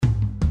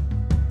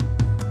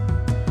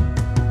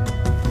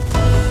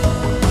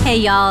Hey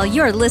y'all,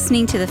 you're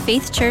listening to the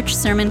Faith Church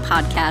Sermon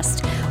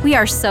Podcast. We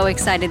are so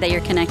excited that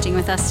you're connecting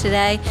with us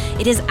today.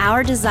 It is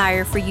our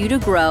desire for you to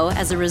grow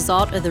as a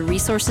result of the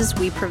resources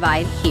we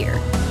provide here.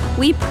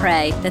 We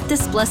pray that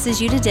this blesses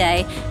you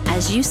today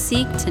as you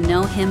seek to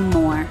know Him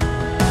more.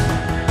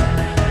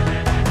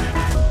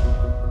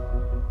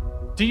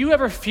 Do you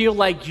ever feel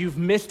like you've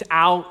missed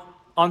out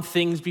on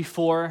things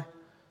before?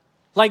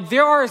 Like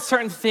there are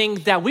certain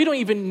things that we don't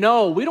even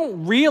know, we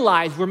don't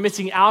realize we're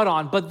missing out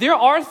on, but there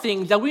are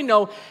things that we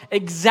know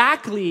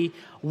exactly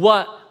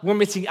what we're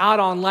missing out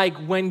on. Like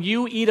when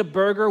you eat a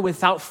burger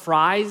without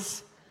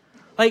fries,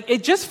 like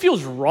it just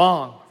feels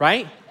wrong,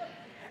 right?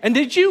 And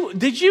did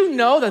you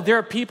know that there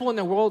are people in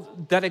the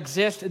world that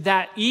exist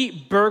that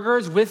eat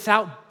burgers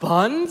without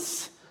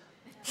buns?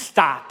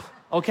 Stop,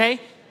 okay?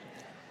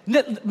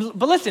 But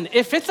listen,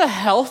 if it's a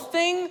health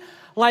thing,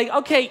 like,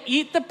 okay,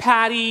 eat the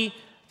patty,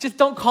 just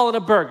don't call it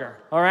a burger,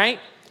 all right?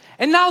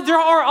 And now there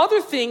are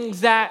other things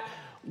that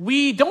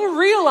we don't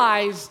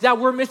realize that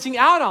we're missing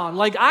out on.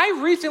 Like I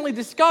recently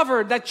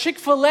discovered that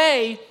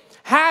Chick-fil-A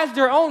has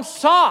their own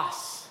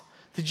sauce.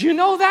 Did you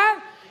know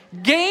that?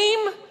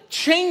 Game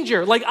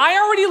changer. Like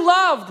I already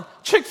loved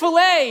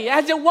Chick-fil-A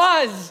as it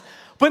was,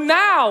 but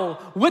now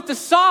with the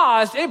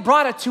sauce, it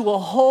brought it to a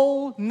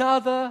whole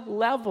nother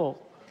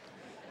level.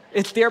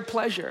 It's their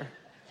pleasure.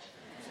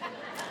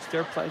 It's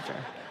their pleasure.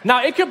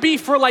 Now, it could be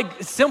for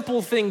like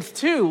simple things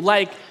too,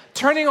 like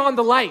turning on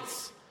the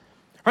lights.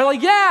 Or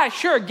like, yeah,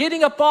 sure,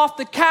 getting up off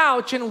the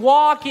couch and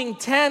walking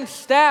 10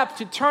 steps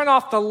to turn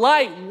off the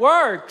light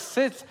works.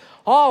 It's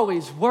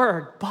always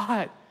worked.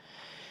 But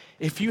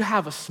if you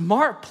have a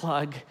smart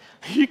plug,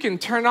 you can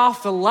turn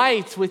off the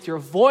lights with your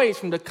voice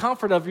from the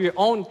comfort of your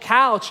own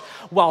couch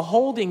while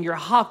holding your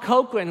hot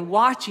cocoa and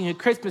watching a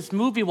Christmas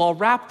movie while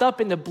wrapped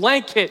up in the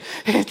blanket.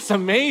 It's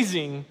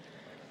amazing.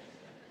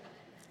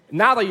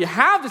 Now that you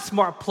have the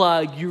smart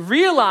plug, you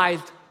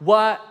realized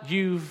what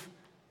you've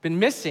been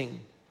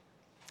missing.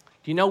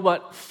 Do you know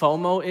what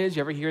FOMO is? You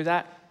ever hear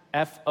that?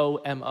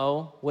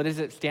 F-O-M-O. What does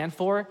it stand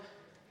for?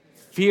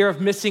 Fear of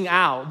missing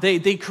out.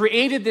 They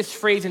created this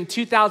phrase in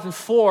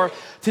 2004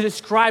 to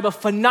describe a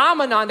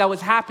phenomenon that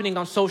was happening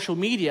on social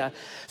media.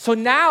 So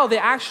now they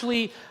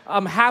actually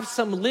have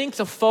some links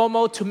of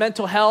FOMO to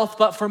mental health,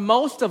 but for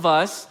most of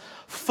us,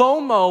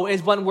 FOMO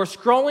is when we're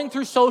scrolling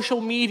through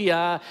social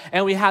media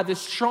and we have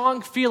this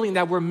strong feeling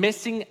that we're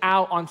missing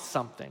out on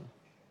something.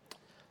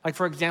 Like,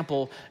 for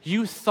example,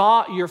 you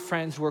thought your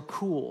friends were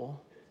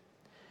cool,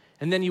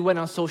 and then you went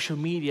on social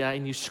media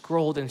and you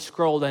scrolled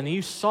and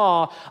you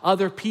saw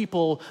other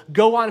people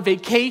go on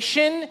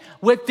vacation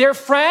with their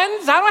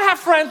friends. I don't have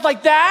friends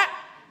like that.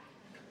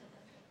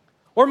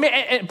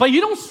 But you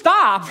don't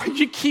stop.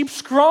 You keep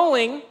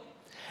scrolling,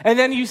 and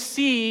then you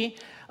see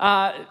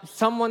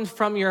someone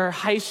from your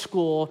high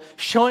school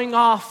showing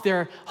off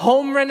their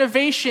home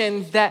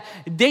renovations that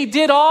they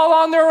did all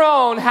on their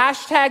own,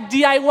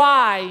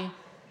 #DIY.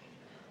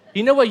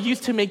 You know what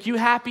used to make you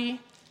happy?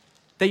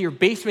 That your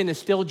basement is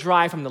still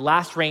dry from the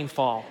last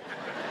rainfall.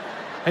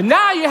 And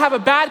now you have a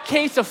bad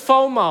case of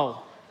FOMO.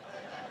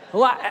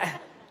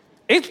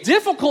 It's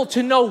difficult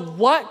to know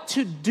what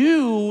to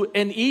do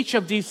in each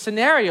of these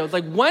scenarios.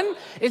 Like when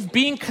is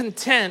being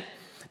content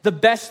the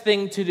best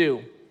thing to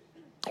do?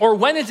 Or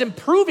when is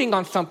improving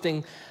on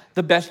something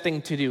the best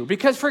thing to do?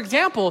 Because, for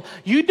example,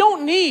 you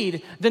don't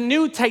need the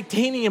new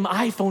titanium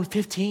iPhone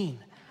 15.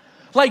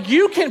 Like,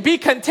 you can be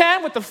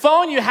content with the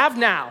phone you have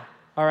now,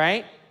 all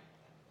right?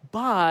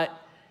 But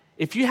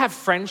if you have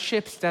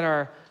friendships that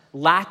are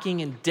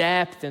lacking in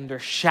depth and they're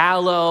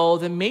shallow,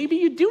 then maybe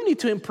you do need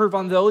to improve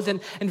on those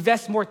and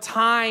invest more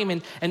time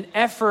and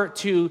effort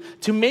to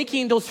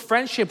making those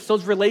friendships,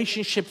 those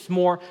relationships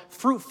more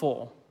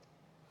fruitful.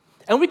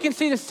 And we can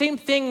say the same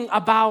thing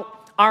about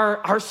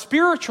our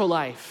spiritual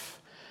life.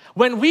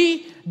 When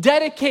we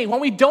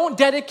don't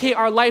dedicate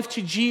our life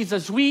to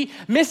Jesus, we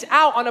miss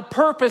out on a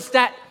purpose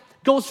that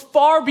goes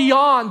far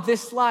beyond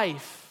this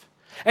life.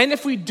 And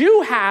if we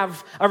do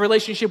have a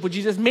relationship with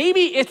Jesus,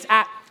 maybe it's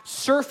at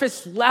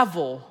surface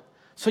level.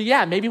 So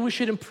yeah, maybe we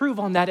should improve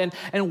on that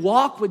and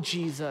walk with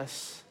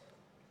Jesus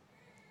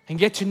and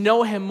get to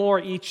know Him more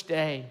each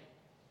day.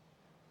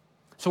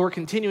 So we're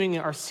continuing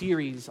our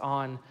series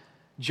on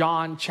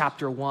John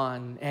chapter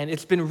 1, and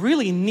it's been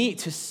really neat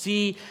to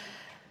see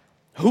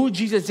who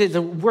Jesus is.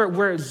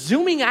 We're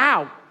zooming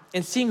out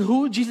and seeing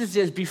who Jesus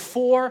is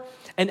before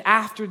and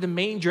after the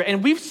manger,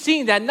 and we've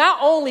seen that not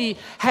only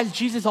has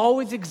Jesus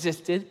always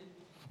existed,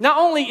 not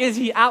only is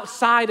He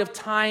outside of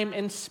time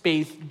and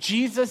space,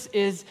 Jesus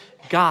is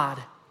God,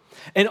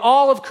 and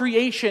all of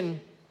creation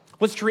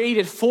was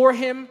created for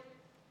Him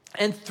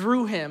and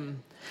through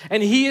Him.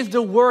 And He is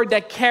the Word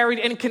that carried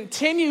and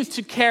continues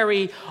to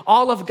carry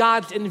all of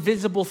God's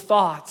invisible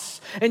thoughts.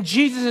 And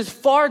Jesus is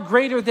far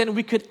greater than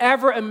we could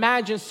ever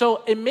imagine.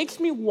 So it makes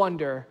me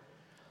wonder,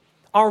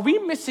 are we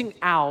missing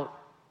out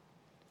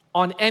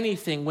on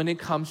anything when it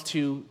comes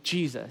to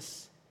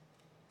Jesus?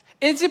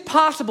 Is it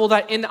possible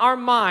that in our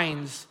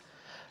minds,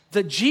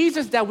 the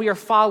Jesus that we are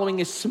following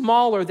is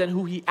smaller than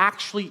who He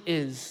actually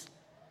is?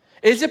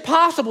 Is it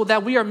possible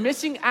that we are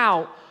missing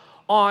out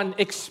on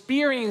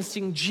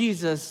experiencing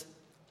Jesus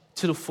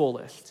to the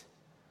fullest?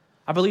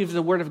 I believe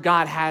the Word of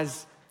God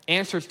has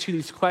answers to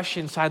these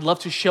questions, so I'd love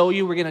to show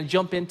you. We're going to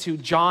jump into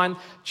John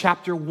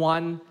chapter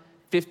 1,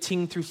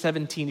 15 through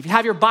 17. If you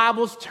have your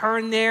Bibles,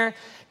 turn there,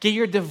 get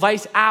your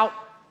device out.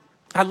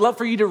 I'd love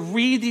for you to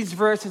read these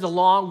verses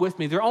along with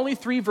me. There are only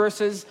 3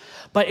 verses,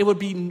 but it would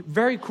be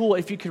very cool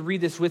if you could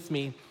read this with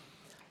me.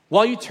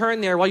 While you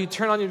turn there, while you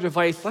turn on your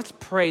device, let's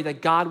pray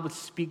that God would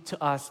speak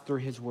to us through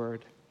his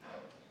word.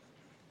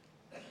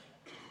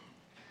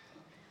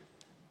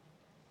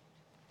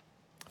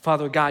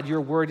 Father God,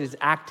 your word is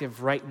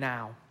active right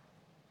now.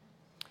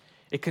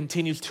 It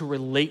continues to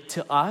relate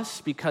to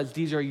us because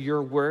these are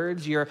your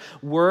words. Your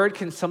word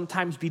can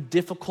sometimes be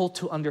difficult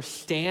to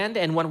understand.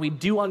 And when we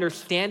do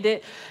understand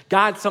it,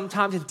 God,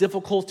 sometimes it's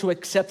difficult to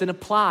accept and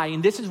apply.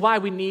 And this is why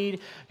we need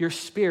your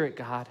spirit,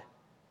 God.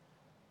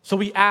 So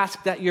we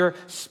ask that your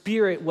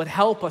spirit would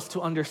help us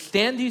to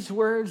understand these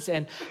words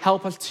and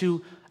help us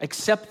to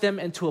accept them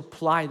and to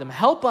apply them.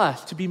 Help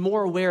us to be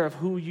more aware of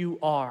who you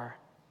are.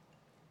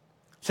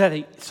 So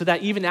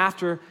that even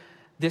after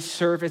this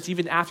service,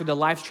 even after the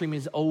live stream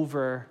is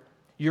over,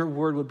 your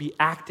word would be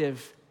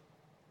active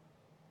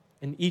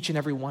in each and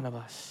every one of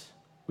us.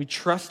 We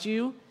trust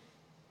you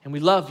and we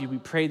love you. We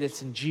pray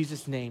this in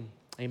Jesus' name.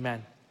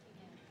 Amen.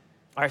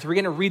 All right, so we're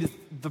going to read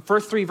the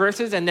first 3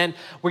 verses and then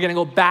we're going to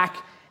go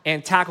back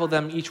and tackle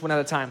them each one at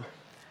a time.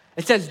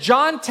 It says,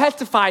 John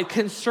testified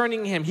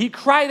concerning him. He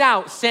cried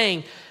out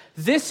saying,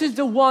 "This is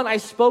the one I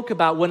spoke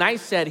about when I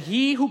said,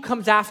 'He who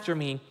comes after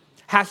me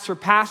has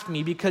surpassed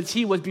me because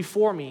he was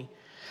before me.'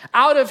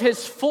 Out of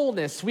his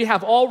fullness, we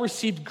have all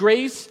received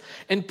grace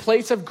in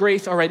place of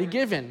grace already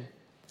given.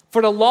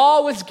 For the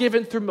law was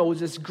given through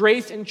Moses,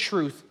 grace and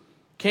truth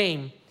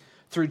came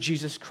through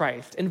Jesus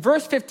Christ." In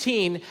verse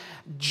 15,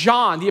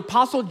 John, the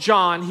Apostle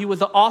John, he was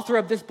the author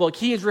of this book.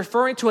 He is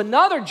referring to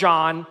another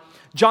John,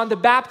 John the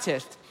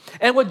Baptist.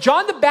 And what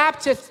John the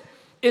Baptist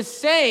is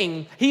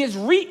saying, he is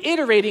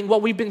reiterating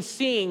what we've been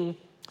seeing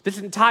this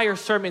entire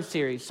sermon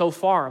series so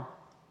far.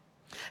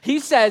 He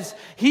says,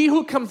 "He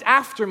who comes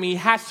after me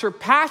has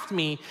surpassed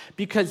me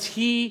because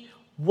he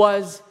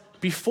was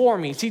before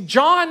me." See,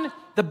 John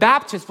the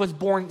Baptist was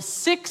born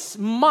 6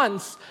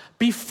 months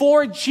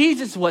before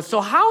Jesus was.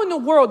 So how in the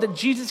world did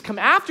Jesus come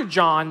after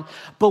John,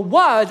 but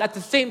was at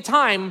the same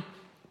time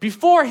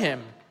before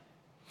him?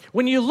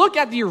 When you look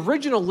at the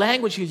original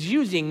language he's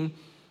using,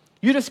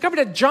 you discover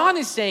that John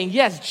is saying,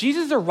 yes,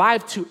 Jesus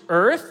arrived to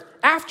earth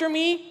after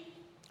me,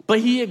 but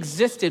he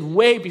existed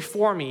way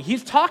before me.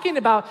 He's talking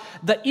about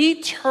the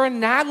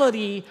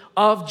eternality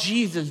of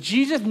Jesus.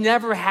 Jesus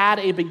never had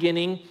a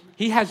beginning.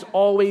 He has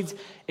always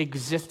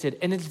existed.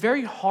 And it's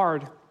very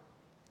hard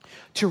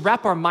to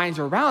wrap our minds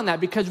around that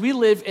because we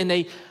live in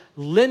a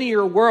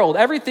linear world.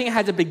 Everything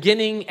has a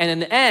beginning and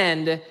an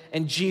end,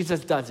 and Jesus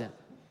doesn't.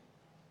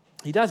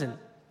 He doesn't.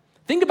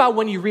 Think about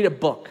when you read a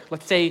book,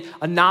 let's say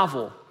a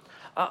novel.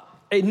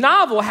 A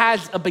novel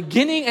has a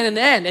beginning and an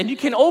end, and you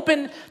can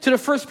open to the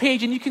first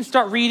page and you can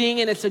start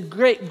reading, and it's a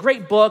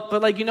great book,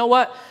 but like, you know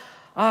what?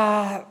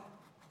 All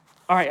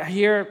right,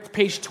 here,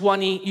 page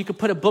 20, you can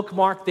put a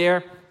bookmark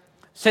there,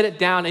 set it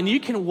down, and you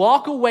can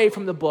walk away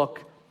from the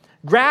book,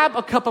 grab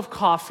a cup of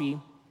coffee,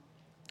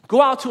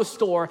 go out to a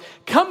store,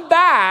 come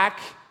back,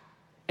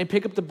 and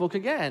pick up the book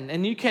again.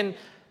 And you can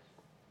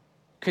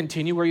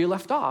continue where you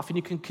left off, and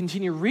you can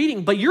continue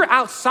reading, but you're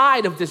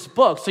outside of this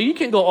book. So you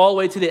can go all the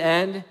way to the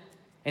end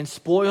and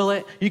spoil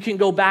it. You can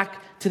go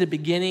back to the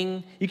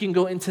beginning. You can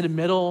go into the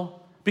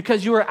middle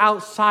because you are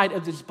outside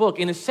of this book.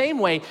 In the same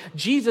way,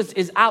 Jesus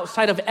is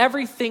outside of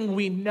everything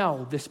we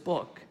know, this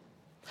book.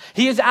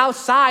 He is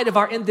outside of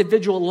our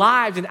individual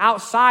lives and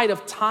outside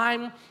of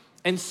time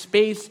and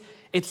space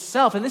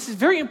itself. And this is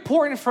very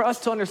important for us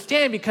to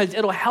understand because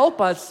it'll help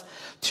us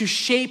to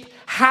shape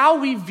how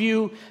we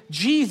view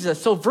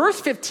Jesus. So verse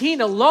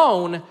 15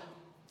 alone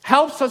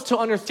helps us to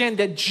understand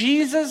that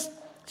Jesus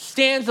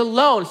stands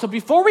alone. So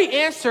before we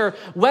answer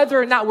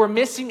whether or not we're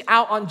missing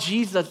out on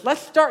Jesus,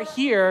 let's start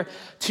here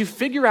to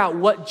figure out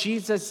what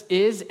Jesus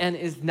is and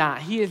is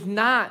not. He is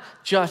not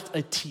just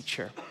a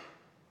teacher.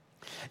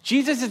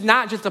 Jesus is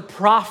not just a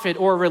prophet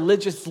or a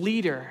religious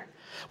leader.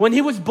 When he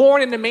was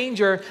born in the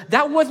manger,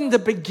 that wasn't the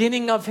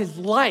beginning of his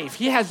life.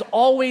 He has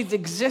always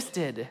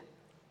existed.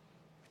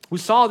 We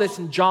saw this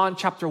in John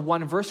chapter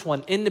 1, verse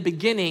 1. In the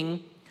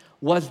beginning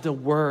was the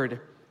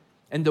Word,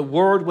 and the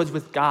Word was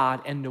with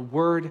God, and the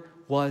Word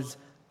was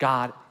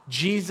God.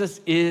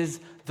 Jesus is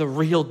the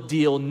real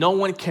deal. No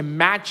one can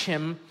match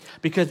him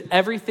because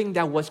everything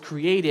that was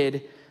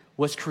created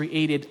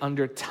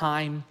under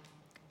time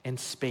and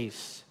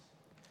space.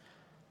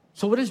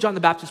 So what is John the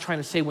Baptist trying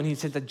to say when he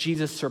says that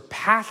Jesus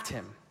surpassed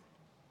him?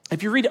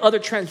 If you read other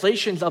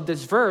translations of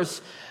this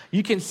verse,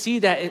 you can see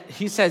that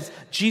he says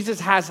Jesus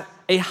has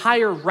a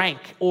higher rank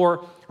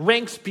or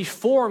ranks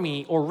before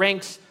me or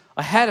ranks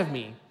ahead of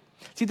me.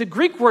 See, the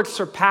Greek word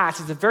surpass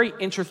is a very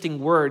interesting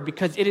word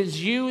because it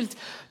is used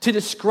to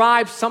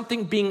describe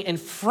something being in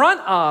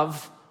front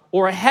of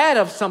or ahead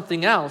of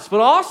something else. But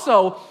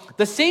also,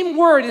 the same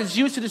word is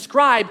used to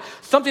describe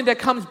something that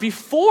comes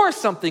before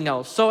something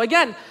else. So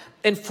again,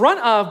 in front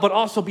of, but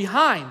also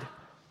behind.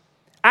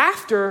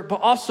 After,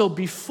 but also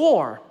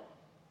before.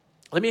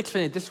 Let me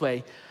explain it this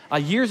way.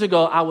 Years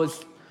ago, I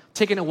was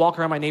taking a walk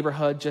around my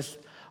neighborhood, just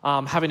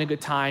having a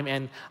good time,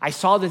 and I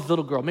saw this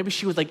little girl. Maybe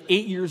she was like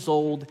 8 years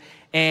old,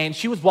 and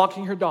she was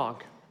walking her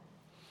dog.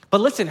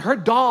 But listen, her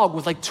dog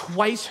was like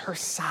twice her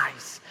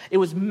size. It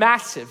was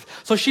massive.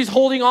 So she's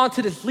holding on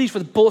to this leash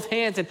with both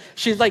hands, and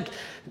she's like,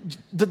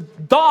 the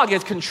dog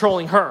is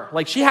controlling her.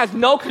 Like, she has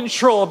no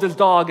control of this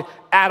dog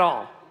at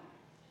all.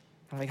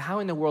 I'm like, how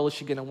in the world is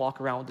she gonna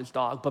walk around with this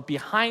dog? But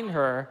behind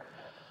her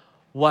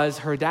was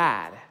her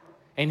dad.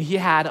 And he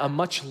had a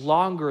much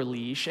longer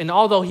leash. And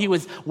although he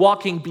was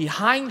walking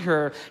behind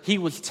her, he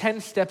was 10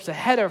 steps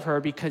ahead of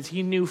her because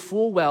he knew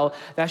full well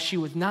that she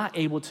was not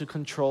able to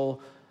control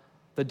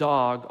the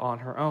dog on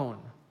her own.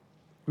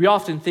 We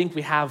often think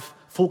we have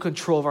full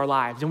control of our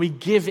lives, and we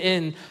give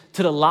in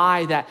to the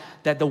lie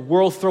that the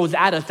world throws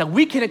at us, that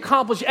we can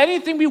accomplish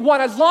anything we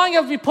want as long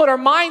as we put our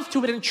minds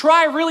to it and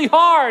try really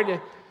hard.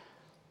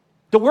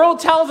 The world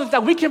tells us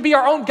that we can be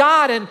our own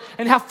God and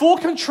have full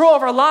control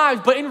of our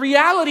lives, but in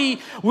reality,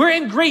 we're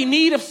in great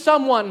need of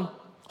someone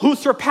who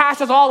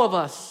surpasses all of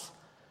us.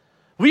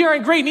 We are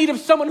in great need of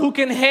someone who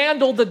can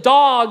handle the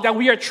dog that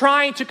we are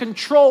trying to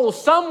control,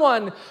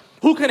 someone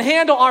who can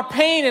handle our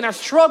pain and our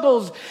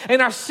struggles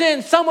and our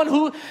sins, someone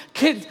who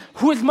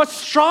is much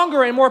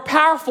stronger and more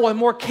powerful and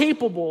more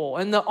capable.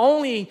 And the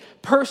only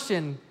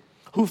person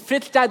who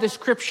fits that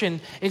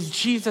description is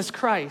Jesus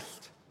Christ.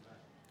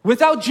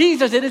 Without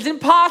Jesus, it is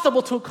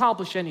impossible to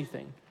accomplish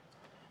anything.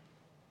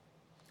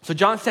 So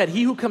John said,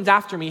 he who comes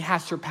after me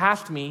has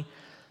surpassed me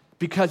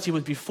because he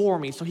was before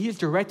me. So he is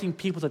directing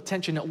people's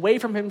attention away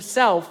from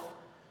himself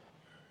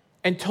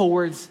and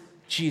towards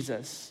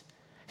Jesus.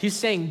 He's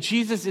saying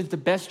Jesus is the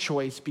best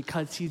choice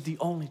because he's the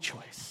only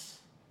choice.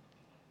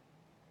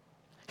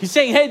 He's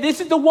saying, hey,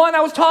 this is the one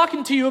I was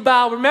talking to you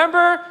about.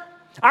 Remember?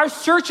 Our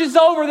search is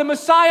over. The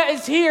Messiah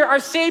is here. Our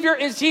Savior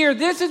is here.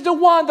 This is the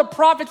one the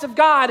prophets of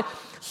God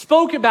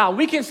spoke about.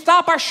 We can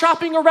stop our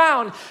shopping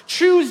around.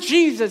 Choose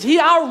Jesus. He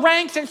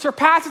outranks and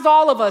surpasses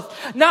all of us.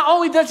 Not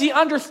only does he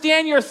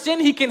understand your sin,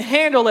 he can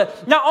handle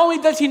it. Not only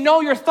does he know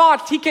your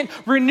thoughts, he can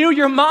renew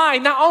your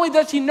mind. Not only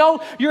does he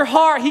know your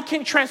heart, he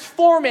can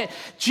transform it.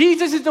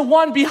 Jesus is the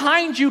one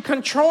behind you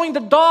controlling the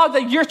dog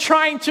that you're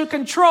trying to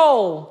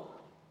control.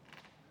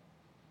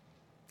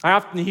 I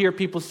often hear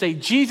people say,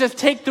 Jesus,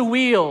 take the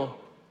wheel.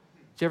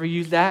 Did you ever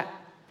use that?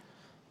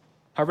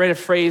 I read a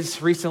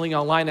phrase recently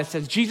online that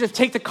says, Jesus,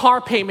 take the car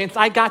payments,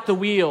 I got the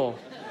wheel.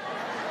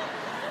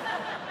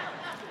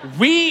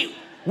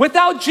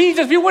 Without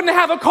Jesus, we wouldn't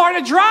have a car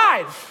to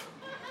drive.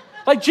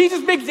 Like,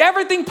 Jesus makes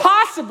everything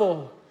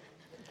possible.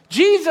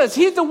 Jesus,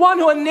 he's the one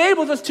who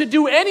enables us to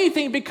do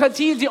anything because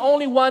he's the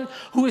only one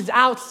who is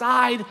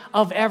outside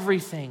of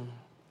everything.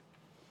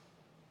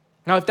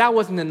 Now, if that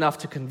wasn't enough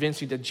to convince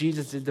you that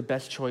Jesus is the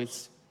best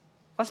choice,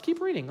 let's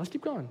keep reading. Let's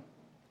keep going.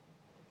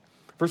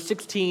 Verse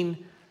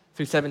 16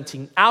 through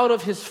 17. Out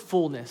of his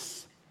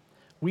fullness,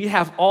 we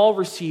have all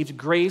received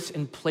grace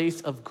in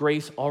place of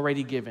grace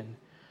already given.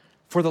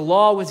 For the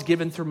law was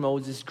given through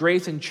Moses.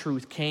 Grace and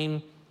truth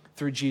came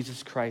through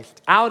Jesus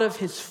Christ. Out of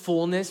his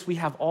fullness, we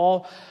have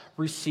all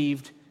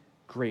received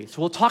grace.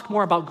 We'll talk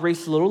more about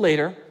grace a little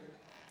later.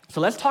 So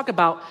let's talk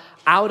about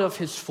out of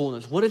his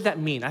fullness. What does that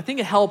mean? I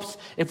think it helps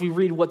if we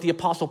read what the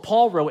Apostle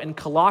Paul wrote in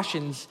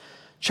Colossians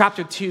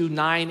chapter 2,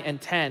 9 and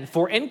 10.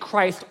 For in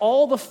Christ,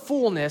 all the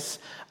fullness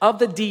of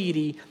the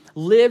deity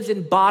lives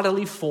in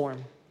bodily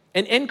form.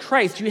 And in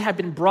Christ, you have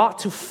been brought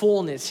to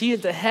fullness. He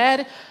is the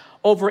head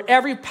over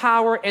every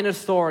power and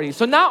authority.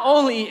 So not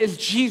only is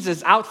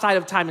Jesus outside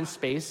of time and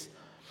space,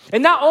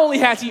 and not only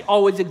has he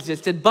always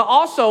existed, but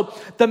also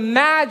the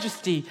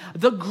majesty,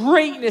 the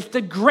greatness,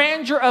 the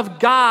grandeur of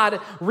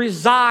God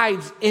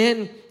resides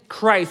in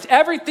Christ.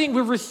 Everything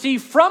we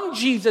receive from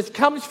Jesus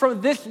comes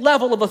from this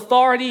level of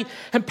authority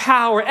and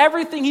power.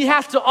 Everything he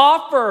has to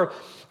offer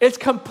is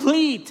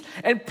complete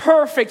and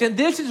perfect. And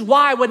this is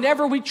why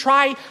whenever we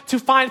try to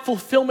find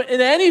fulfillment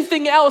in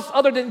anything else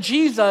other than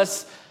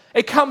Jesus,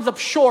 it comes up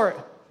short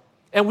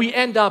and we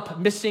end up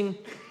missing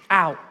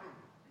out.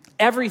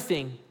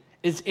 Everything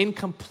is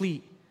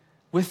incomplete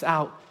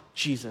without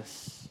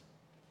Jesus.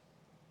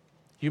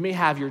 You may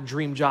have your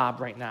dream job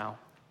right now,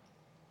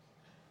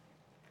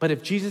 but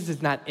if Jesus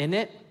is not in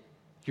it,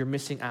 you're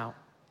missing out.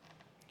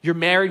 You're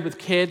married with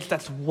kids,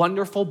 that's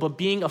wonderful, but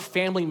being a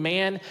family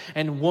man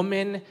and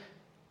woman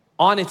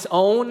on its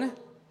own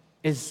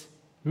is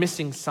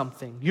missing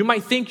something. You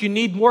might think you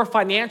need more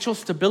financial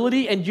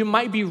stability, and you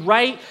might be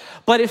right,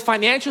 but if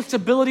financial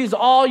stability is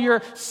all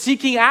you're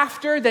seeking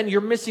after, then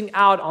you're missing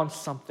out on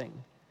something.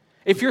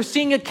 If you're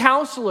seeing a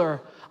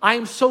counselor, I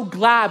am so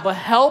glad, but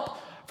help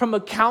from a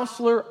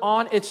counselor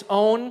on its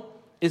own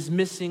is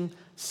missing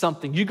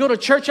something. You go to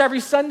church every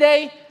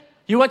Sunday,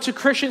 you went to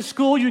Christian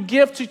school, you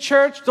give to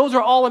church, those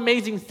are all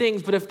amazing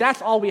things, but if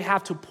that's all we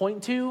have to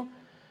point to,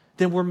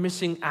 then we're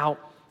missing out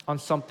on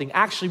something.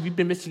 Actually, we've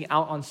been missing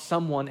out on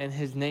someone, and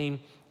his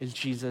name is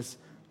Jesus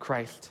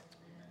Christ.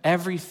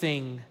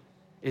 Everything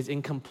is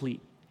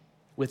incomplete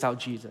without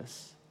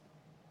Jesus.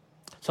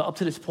 So up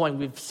to this point,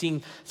 we've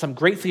seen some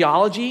great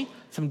theology,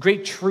 some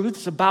great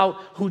truths about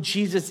who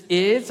Jesus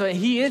is.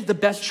 He is the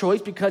best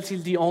choice because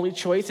he's the only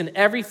choice, and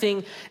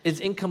everything is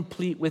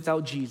incomplete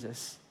without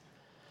Jesus.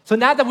 So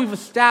now that we've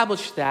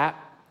established that,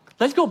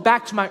 let's go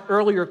back to my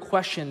earlier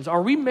questions.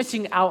 Are we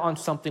missing out on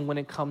something when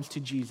it comes to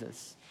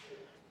Jesus?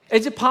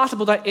 Is it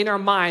possible that in our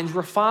minds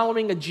we're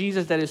following a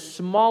Jesus that is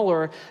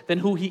smaller than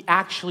who he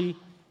actually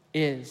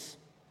is?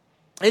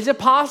 Is it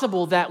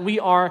possible that we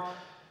are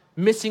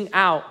missing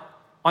out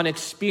on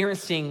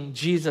experiencing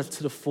Jesus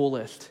to the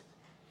fullest?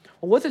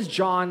 Well, what does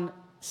John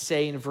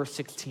say in verse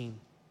 16?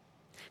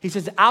 He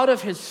says, out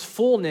of his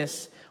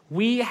fullness,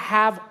 we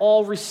have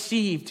all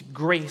received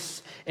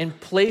grace in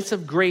place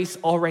of grace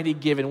already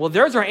given. Well,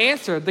 there's our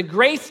answer. The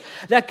grace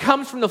that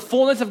comes from the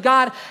fullness of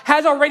God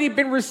has already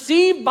been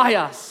received by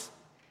us.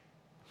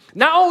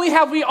 Not only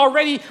have we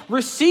already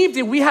received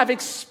it, we have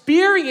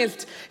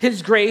experienced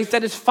his grace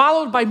that is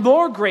followed by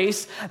more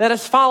grace, that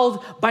is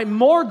followed by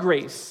more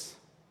grace.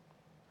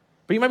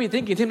 But you might be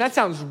thinking, Tim, that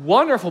sounds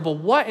wonderful, but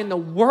what in the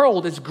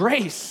world is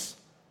grace?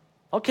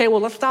 Okay, well,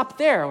 let's stop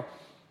there.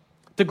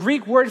 The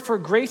Greek word for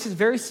grace is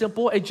very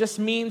simple. It just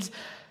means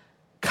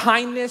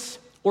kindness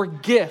or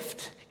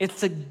gift.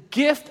 It's a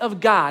gift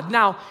of God.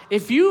 Now,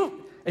 if you've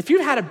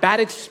had a bad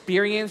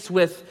experience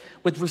with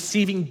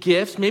receiving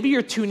gifts, maybe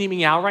you're tuning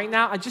me out right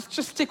now.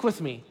 Just stick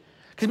with me.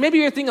 Because maybe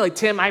you're thinking like,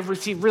 Tim, I've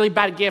received really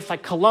bad gifts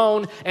like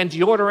cologne and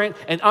deodorant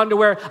and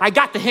underwear. I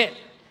got the hint.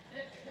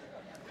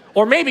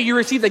 Or maybe you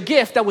received a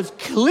gift that was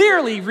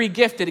clearly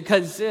re-gifted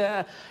because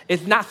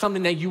it's not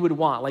something that you would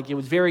want. Like it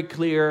was very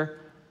clear.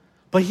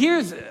 But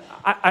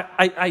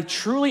I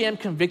truly am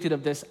convicted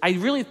of this. I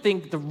really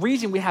think the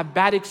reason we have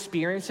bad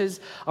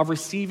experiences of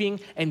receiving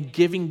and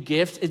giving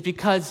gifts is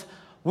because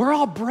we're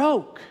all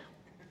broke.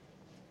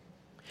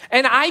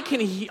 And I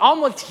can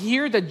almost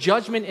hear the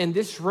judgment in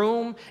this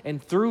room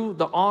and through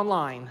the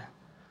online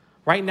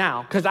right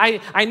now. Because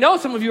I know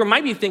some of you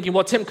might be thinking,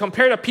 well, Tim,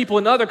 compared to people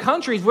in other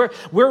countries,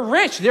 we're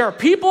rich. There are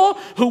people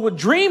who would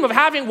dream of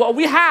having what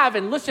we have.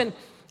 And listen,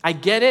 I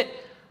get it,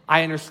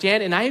 I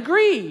understand, and I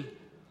agree.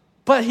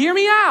 But hear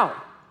me out.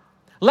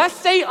 Let's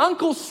say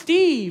Uncle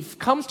Steve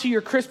comes to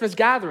your Christmas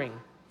gathering,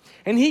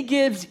 and he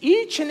gives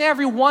each and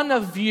every one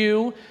of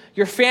you,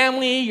 your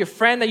family, your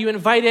friend that you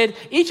invited,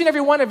 each and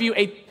every one of you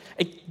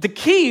the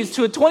keys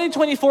to a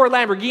 2024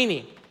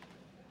 Lamborghini.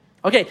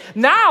 Okay,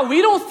 now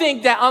we don't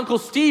think that Uncle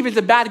Steve is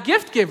a bad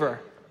gift giver,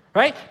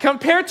 right?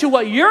 Compared to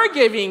what you're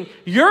giving,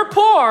 you're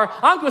poor,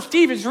 Uncle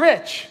Steve is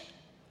rich.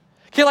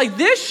 Okay, like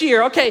this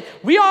year, okay,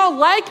 we all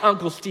like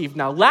Uncle Steve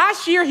now.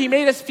 Last year, he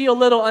made us feel a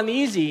little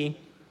uneasy,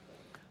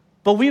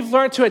 but we've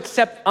learned to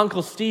accept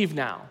Uncle Steve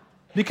now.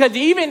 Because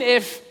even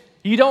if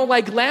you don't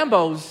like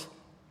Lambos,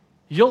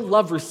 you'll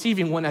love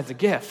receiving one as a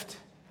gift.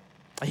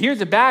 Here's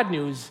the bad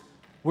news.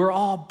 We're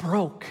all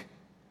broke.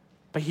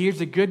 But here's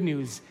the good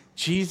news.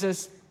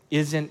 Jesus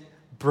isn't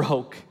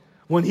broke.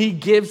 When he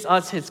gives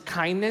us his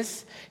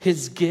kindness,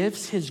 his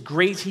gifts, his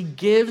grace, he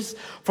gives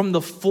from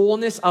the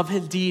fullness of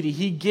his deity.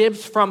 He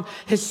gives from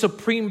his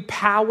supreme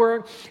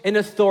power and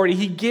authority.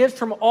 He gives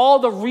from all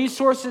the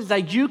resources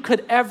that you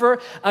could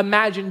ever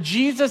imagine.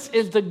 Jesus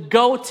is the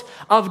GOAT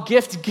of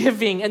gift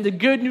giving. And the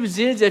good news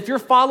is, if you're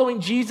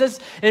following Jesus,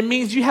 it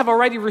means you have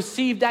already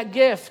received that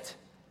gift.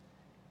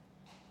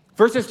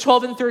 Verses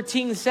 12 and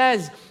 13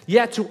 says,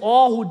 yet to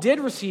all who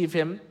did receive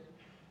him,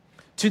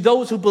 to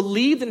those who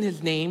believed in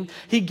his name,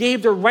 he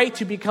gave the right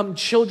to become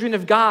children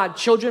of God,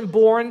 children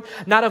born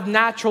not of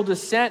natural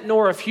descent,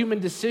 nor of human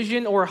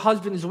decision or a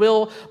husband's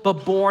will,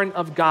 but born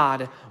of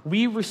God.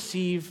 We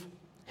receive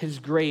his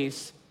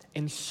grace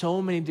in so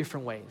many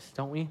different ways,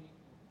 don't we?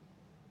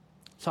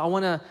 So I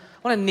want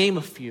to name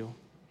a few.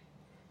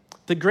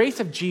 The grace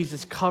of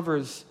Jesus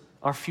covers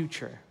our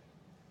future.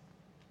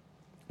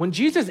 When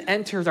Jesus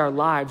enters our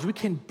lives, we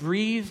can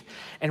breathe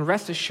and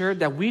rest assured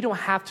that we don't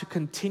have to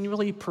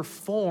continually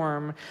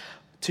perform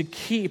to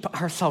keep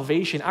our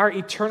salvation. Our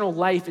eternal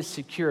life is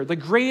secure. The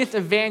greatest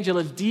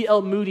evangelist,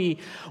 D.L. Moody,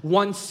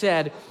 once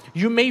said,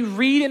 you may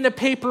read in the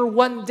paper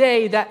one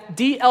day that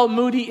D.L.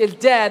 Moody is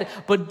dead,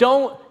 but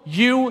don't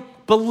you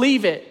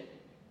believe it.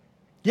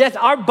 Yes,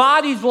 our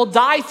bodies will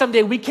die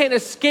someday. We can't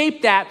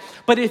escape that.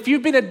 But if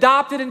you've been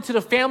adopted into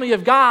the family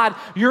of God,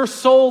 your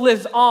soul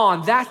lives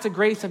on. That's the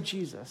grace of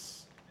Jesus.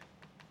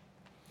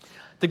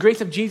 The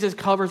grace of Jesus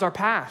covers our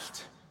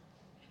past.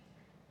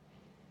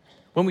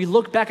 When we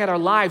look back at our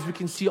lives, we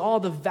can see all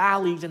the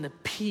valleys and the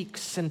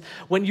peaks. And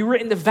when you were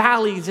in the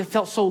valleys, it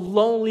felt so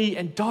lonely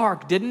and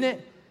dark, didn't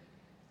it?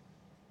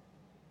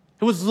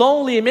 It was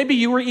lonely, and maybe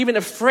you were even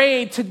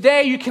afraid.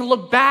 Today, you can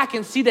look back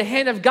and see the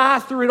hand of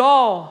God through it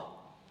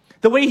all.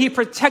 The way he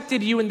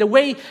protected you and the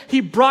way he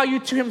brought you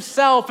to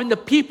himself and the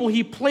people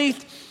he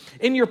placed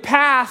in your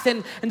path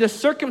and the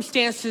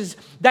circumstances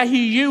that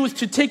he used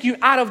to take you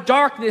out of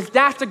darkness.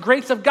 That's the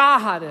grace of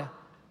God.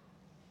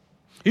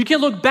 You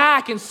can look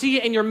back and see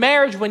it in your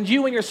marriage when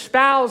you and your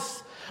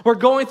spouse or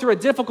going through a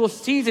difficult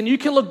season, you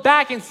can look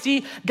back and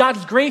see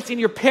God's grace in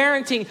your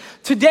parenting.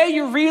 Today,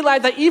 you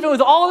realize that even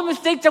with all the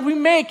mistakes that we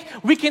make,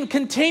 we can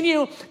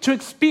continue to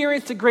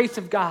experience the grace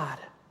of God.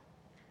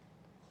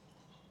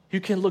 You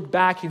can look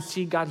back and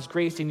see God's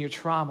grace in your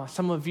trauma.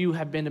 Some of you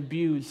have been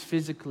abused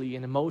physically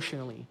and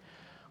emotionally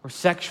or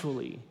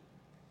sexually.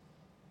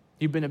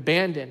 You've been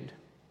abandoned.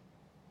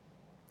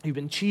 You've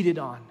been cheated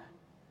on.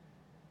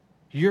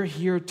 You're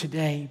here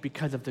today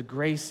because of the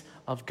grace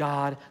of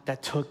God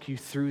that took you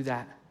through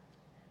that.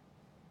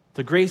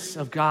 The grace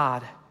of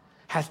God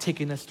has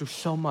taken us through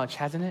so much,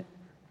 hasn't it?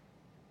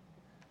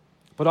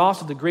 But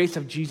also the grace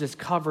of Jesus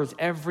covers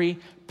every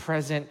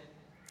present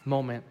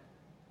moment.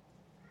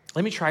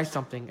 Let me try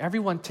something.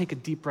 Everyone take a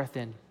deep breath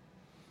in.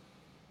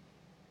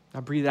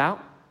 Now breathe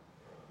out.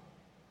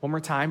 One more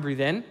time, breathe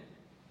in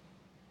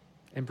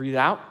and breathe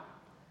out.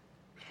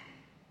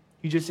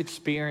 You just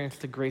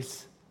experienced the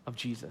grace of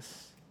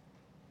Jesus.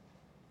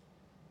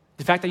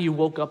 The fact that you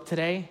woke up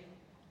today,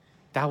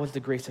 that was the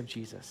grace of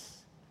Jesus.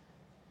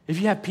 If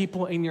you have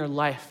people in your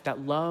life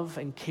that love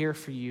and care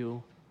for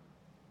you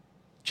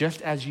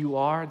just as you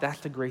are, that's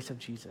the grace of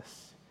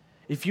Jesus.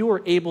 If you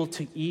were able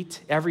to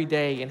eat every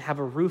day and have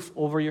a roof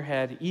over your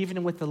head,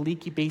 even with a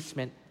leaky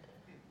basement,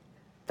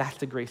 that's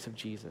the grace of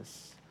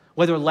Jesus.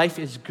 Whether life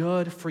is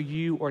good for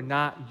you or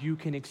not, you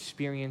can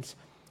experience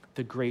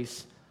the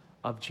grace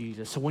of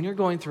Jesus. So when you're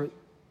going through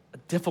a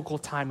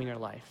difficult time in your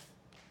life,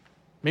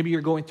 maybe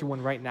you're going through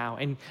one right now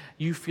and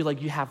you feel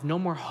like you have no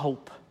more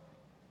hope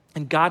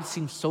and God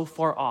seems so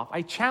far off,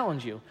 I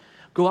challenge you,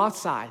 go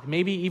outside,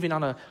 maybe even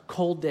on a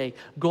cold day,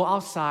 go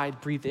outside,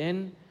 breathe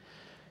in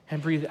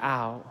and breathe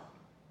out.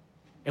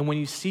 And when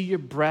you see your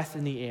breath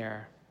in the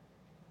air,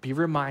 be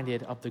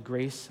reminded of the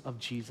grace of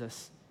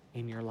Jesus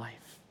in your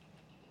life.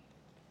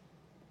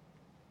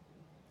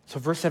 So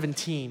verse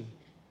 17,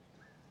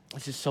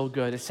 this is so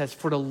good. It says,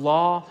 for the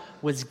law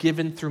was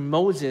given through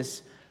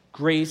Moses,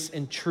 grace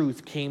and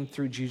truth came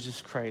through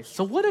Jesus Christ.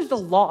 So what does the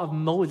law of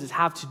Moses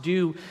have to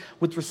do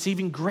with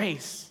receiving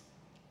grace?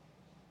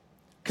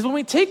 Because when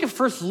we take a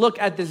first look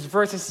at this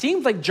verse, it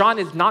seems like John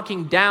is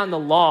knocking down the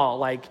law,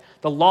 like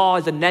the law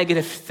is a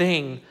negative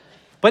thing.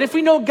 But if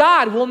we know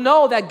God, we'll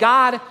know that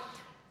God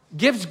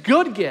gives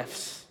good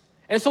gifts.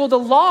 And so the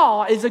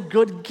law is a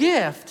good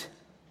gift.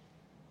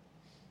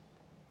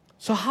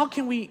 So how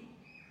can we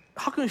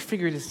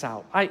figure this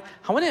out? I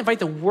want to invite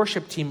the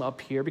worship team up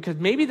here because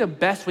maybe the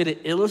best way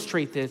to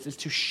illustrate this is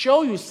to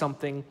show you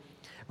something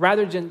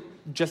rather than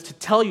just to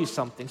tell you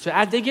something. So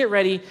as they get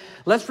ready,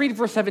 let's read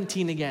verse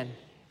 17 again.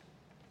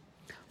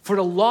 For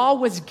the law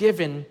was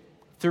given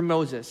through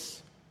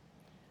Moses.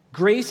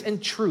 Grace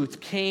and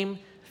truth came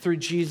through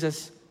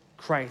Jesus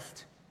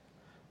Christ.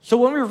 So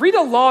when we read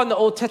a law in the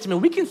Old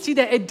Testament, we can see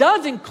that it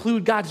does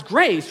include God's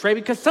grace, right?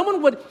 Because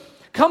someone would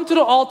come to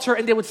the altar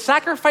and they would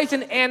sacrifice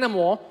an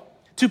animal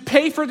to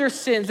pay for their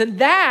sins. And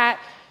that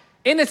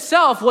in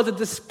itself was a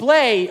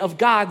display of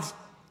God's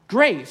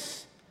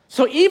grace.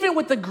 So even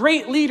with the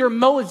great leader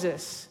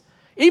Moses,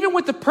 even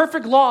with the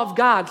perfect law of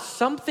God,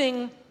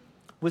 something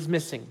was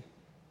missing.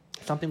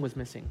 Something was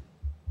missing.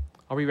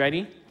 Are we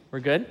ready?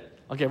 We're good?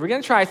 Okay, we're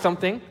going to try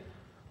something.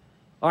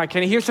 All right,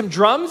 can you hear some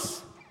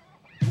drums?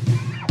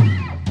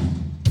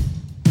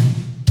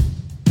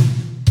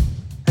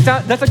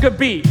 That's a good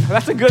beat.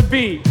 That's a good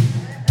beat.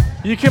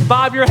 You can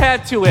bob your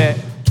head to it.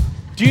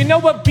 Do you know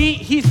what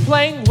beat he's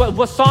playing?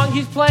 What song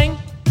he's playing?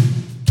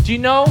 Do you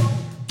know?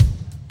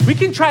 We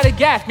can try to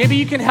guess. Maybe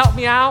you can help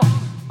me out.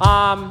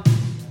 I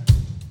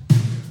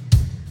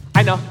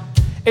know.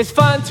 It's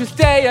fun to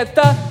stay at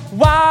the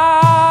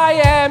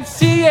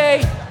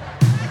YMCA.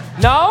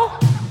 No?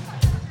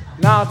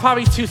 No, it's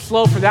probably too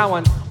slow for that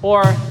one.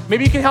 Or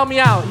maybe you can help me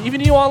out.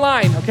 Even you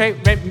online, okay?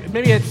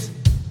 Maybe it's,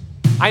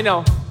 I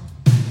know.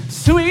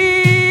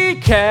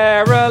 Sweet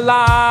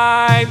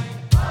Caroline.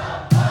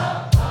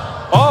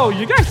 Oh,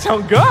 you guys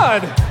sound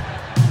good.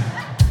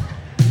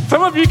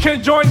 Some of you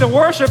can join the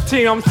worship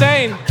team, I'm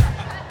saying.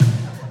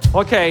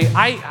 Okay,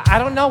 I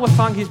don't know what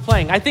song he's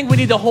playing. I think we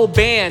need the whole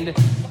band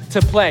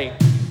to play.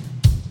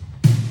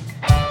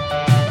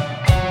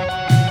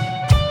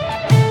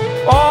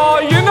 Oh,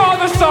 you know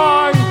the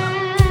song.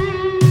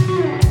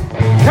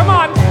 Come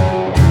on.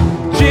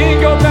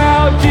 Jingle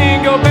bell,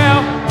 jingle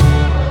bell.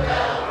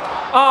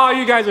 Oh,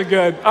 you guys are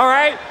good. All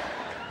right.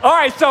 All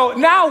right, so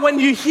now when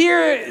you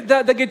hear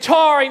the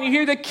guitar and you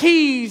hear the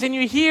keys and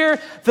you hear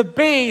the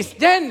bass,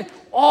 then,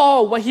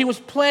 what he was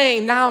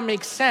playing now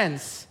makes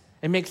sense.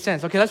 It makes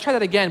sense. Okay, let's try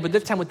that again, but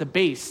this time with the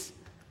bass.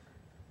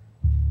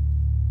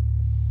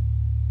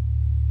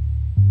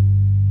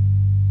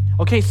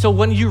 Okay, so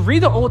when you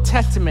read the Old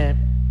Testament,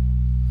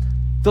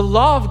 the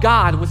law of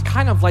God was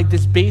kind of like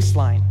this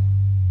baseline.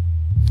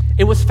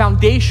 It was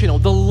foundational.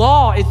 The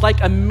law is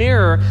like a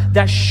mirror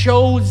that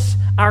shows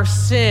our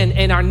sin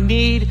and our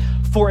need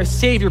for a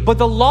savior. But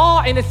the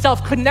law in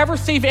itself could never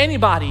save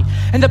anybody.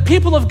 And the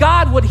people of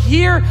God would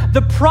hear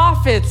the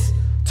prophets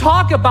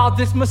talk about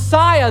this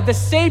Messiah, the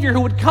Savior who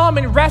would come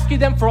and rescue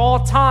them for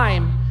all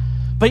time.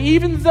 But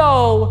even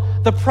though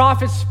the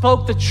prophets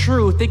spoke the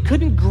truth, they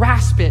couldn't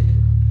grasp it.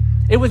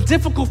 It was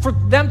difficult for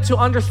them to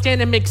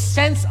understand and make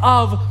sense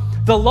of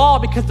the law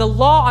because the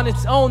law on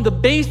its own, the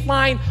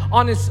baseline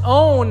on its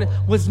own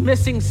was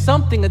missing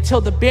something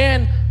until the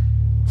band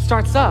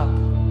starts up.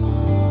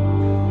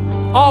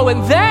 Oh,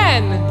 and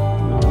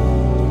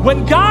then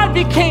when God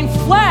became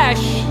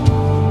flesh,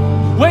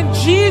 when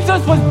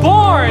Jesus was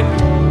born,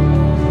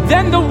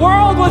 then the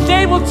world was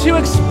able to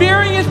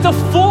experience the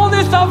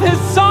fullness of his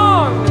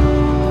song.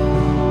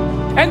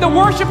 And the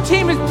worship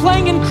team is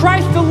playing in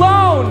Christ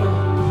alone.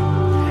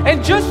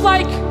 And just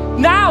like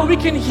now we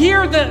can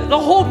hear the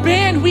whole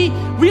band, we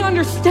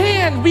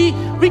understand, we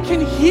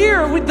can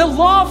hear, the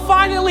law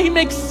finally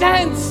makes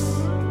sense.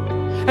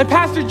 And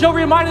Pastor Joe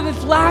reminded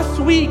us last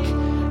week,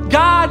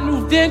 God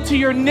moved into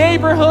your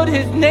neighborhood.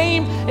 His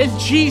name is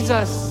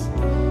Jesus.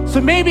 So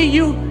maybe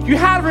you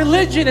had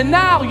religion and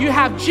now you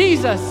have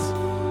Jesus.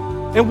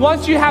 And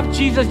once you have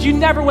Jesus, you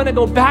never want to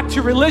go back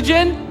to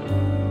religion.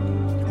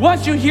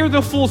 Once you hear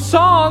the full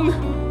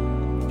song,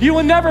 you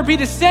will never be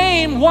the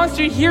same. Once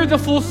you hear the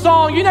full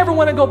song, you never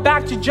want to go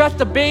back to just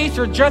the bass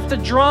or just the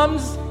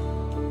drums.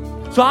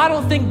 So I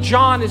don't think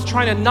John is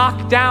trying to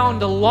knock down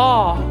the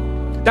law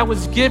that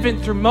was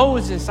given through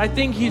Moses. I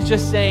think he's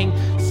just saying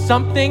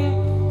something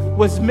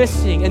was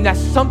missing, and that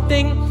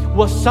something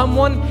was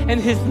someone, and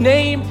his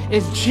name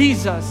is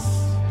Jesus.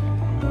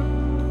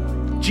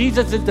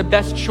 Jesus is the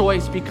best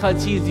choice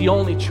because he's the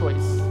only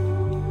choice.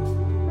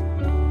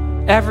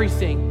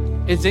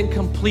 Everything is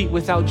incomplete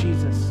without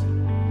Jesus.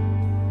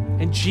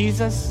 And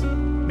Jesus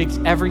makes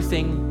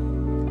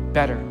everything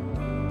better.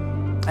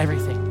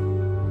 Everything.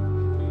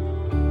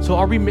 So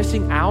are we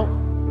missing out?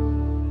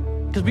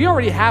 Because we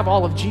already have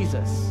all of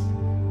Jesus.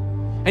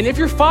 And if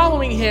you're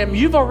following him,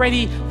 you've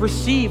already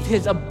received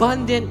his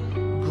abundant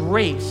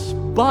grace.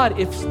 But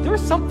if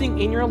there's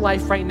something in your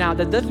life right now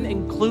that doesn't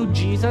include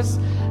Jesus,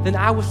 then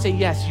I would say,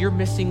 yes, you're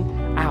missing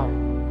out.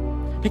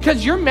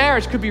 Because your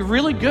marriage could be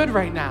really good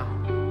right now.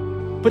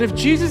 But if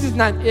Jesus is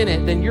not in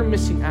it, then you're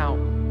missing out.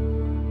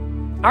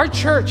 Our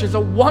church is a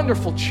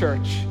wonderful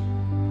church.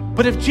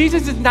 But if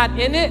Jesus is not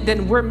in it,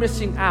 then we're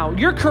missing out.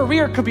 Your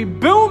career could be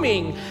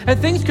booming and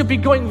things could be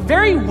going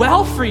very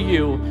well for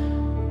you.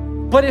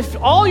 But if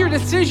all your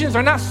decisions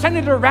are not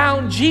centered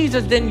around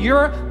Jesus, then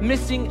you're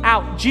missing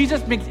out.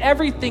 Jesus makes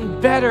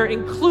everything better.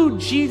 Include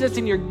Jesus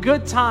in your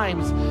good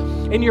times,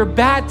 in your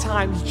bad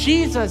times.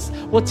 Jesus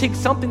will take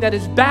something that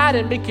is bad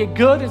and make it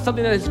good, and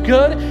something that is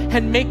good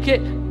and make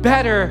it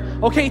better.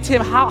 Okay,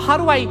 Tim, how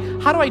do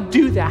I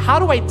do that? How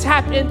do I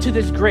tap into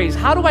this grace?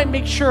 How do I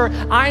make sure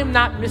I'm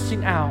not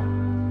missing out?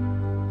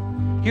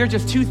 Here are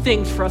just two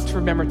things for us to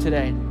remember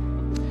today.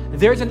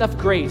 There's enough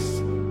grace.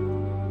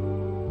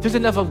 There's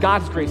enough of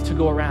God's grace to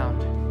go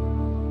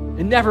around.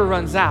 It never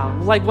runs out.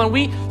 Like when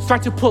we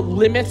start to put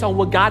limits on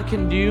what God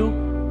can do,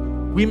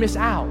 we miss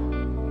out.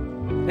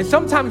 And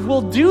sometimes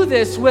we'll do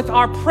this with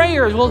our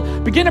prayers. We'll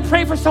begin to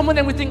pray for someone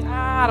and we think,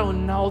 I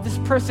don't know, this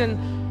person,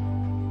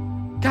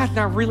 God's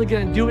not really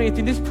gonna do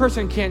anything. This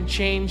person can't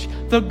change.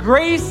 The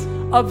grace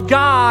of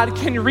God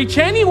can reach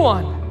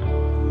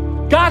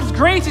anyone. God's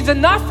grace is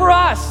enough for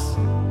us.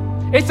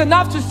 It's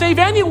enough to save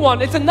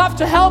anyone. It's enough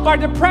to help our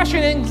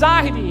depression and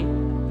anxiety.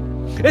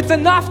 It's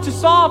enough to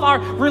solve our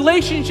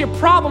relationship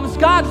problems.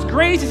 God's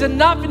grace is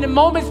enough in the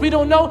moments we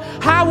don't know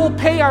how we'll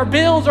pay our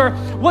bills or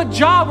what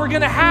job we're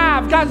gonna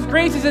have. God's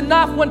grace is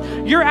enough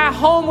when you're at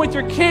home with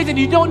your kids and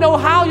you don't know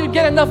how you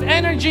get enough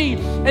energy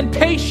and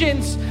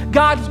patience.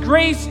 God's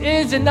grace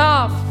is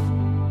enough.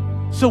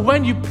 So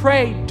when you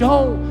pray,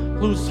 don't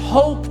lose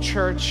hope,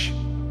 church.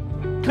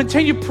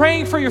 Continue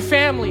praying for your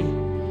family.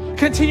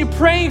 Continue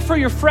praying for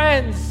your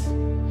friends.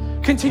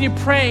 Continue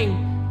praying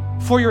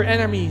for your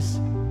enemies.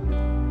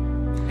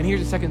 And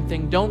here's the second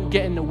thing, don't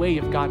get in the way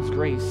of God's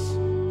grace.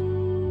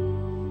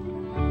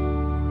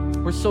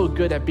 We're so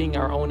good at being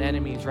our own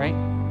enemies, right?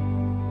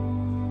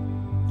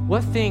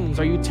 What things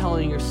are you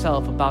telling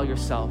yourself about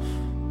yourself?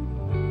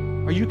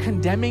 Are you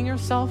condemning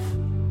yourself?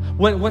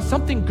 When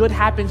something good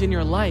happens in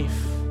your life,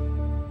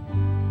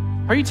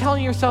 are you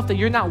telling yourself that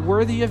you're not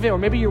worthy of it? Or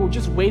maybe you're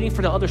just waiting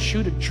for the other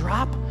shoe to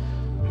drop?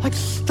 Like,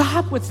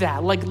 stop with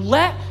that. Like,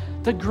 let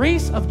the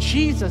grace of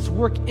Jesus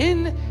work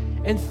in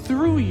and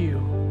through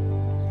you.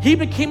 He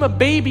became a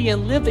baby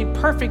and lived a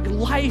perfect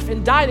life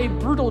and died a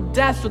brutal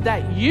death so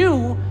that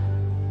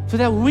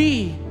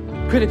we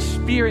could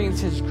experience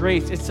his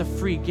grace. It's a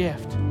free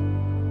gift.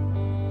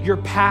 Your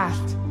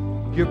past,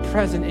 your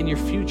present, and your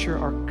future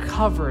are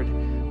covered.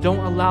 Don't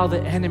allow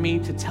the enemy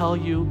to tell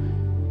you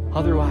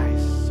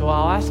otherwise. So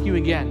I'll ask you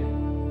again,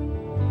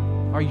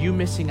 are you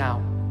missing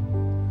out?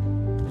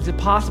 Is it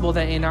possible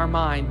that in our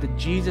mind, the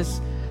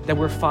Jesus that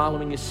we're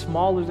following is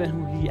smaller than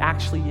who he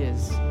actually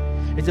is?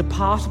 Is it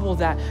possible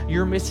that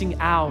you're missing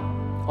out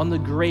on the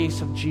grace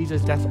of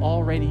Jesus that's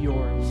already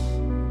yours?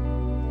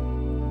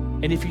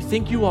 And if you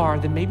think you are,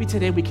 then maybe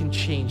today we can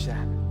change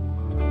that.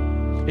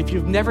 If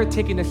you've never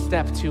taken a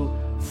step to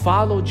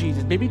follow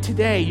Jesus, maybe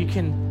today you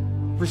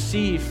can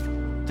receive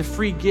the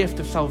free gift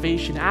of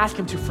salvation. Ask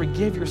him to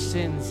forgive your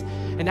sins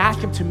and ask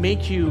him to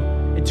make you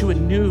into a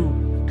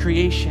new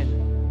creation.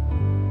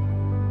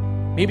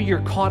 Maybe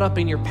you're caught up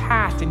in your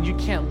past and you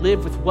can't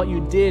live with what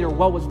you did or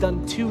what was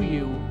done to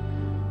you.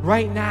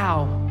 Right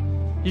now,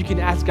 you can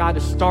ask God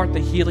to start the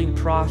healing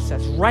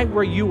process right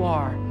where you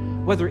are,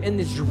 whether in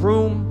this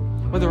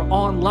room, whether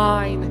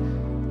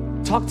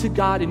online. Talk to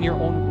God in your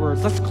own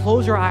words. Let's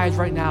close our eyes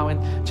right now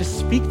and just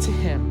speak to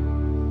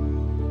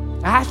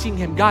Him. Asking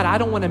Him, God, I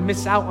don't want to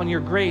miss out on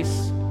your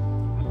grace.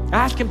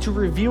 Ask Him to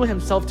reveal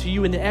Himself to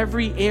you in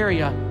every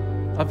area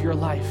of your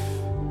life.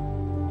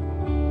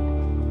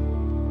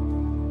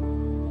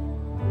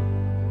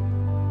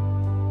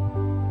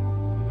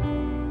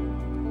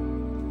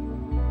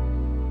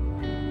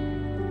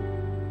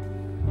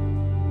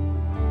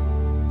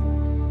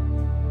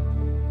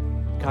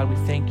 God, we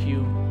thank you.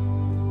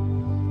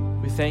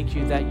 We thank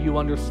you that you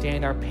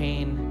understand our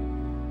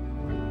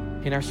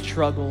pain and our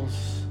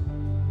struggles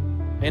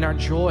and our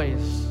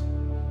joys.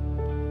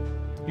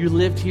 You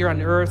lived here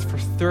on earth for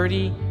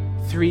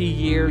 33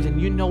 years, and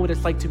you know what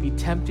it's like to be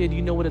tempted.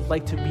 You know what it's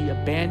like to be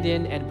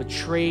abandoned and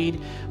betrayed,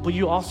 but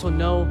you also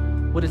know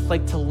what it's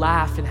like to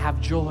laugh and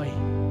have joy.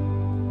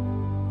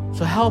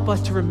 So help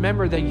us to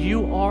remember that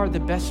you are the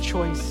best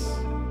choice,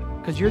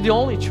 because you're the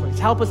only choice.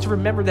 Help us to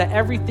remember that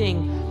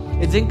everything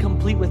is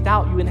incomplete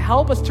without you, and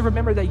help us to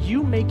remember that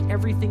you make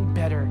everything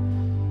better.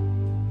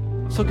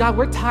 So God,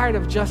 we're tired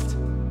of just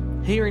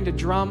hearing the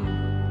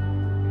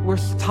drum. We're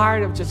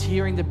tired of just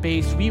hearing the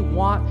bass. We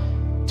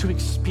want to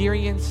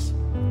experience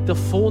the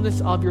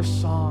fullness of your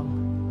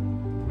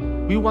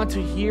song. We want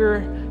to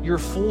hear your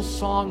full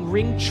song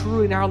ring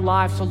true in our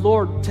lives. So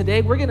Lord,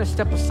 today we're going to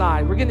step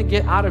aside. We're going to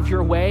get out of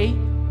your way.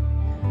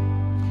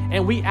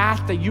 And we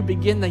ask that you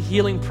begin the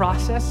healing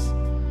process.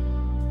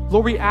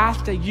 Lord, we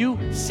ask that you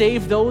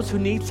save those who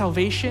need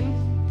salvation.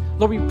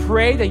 Lord, we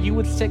pray that you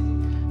would set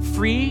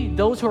free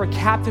those who are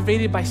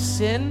captivated by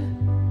sin.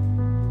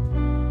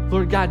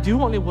 Lord God,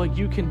 do only what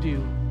you can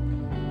do.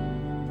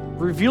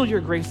 Reveal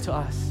your grace to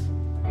us.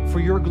 For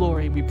your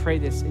glory, we pray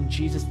this in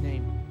Jesus'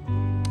 name.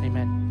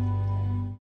 Amen.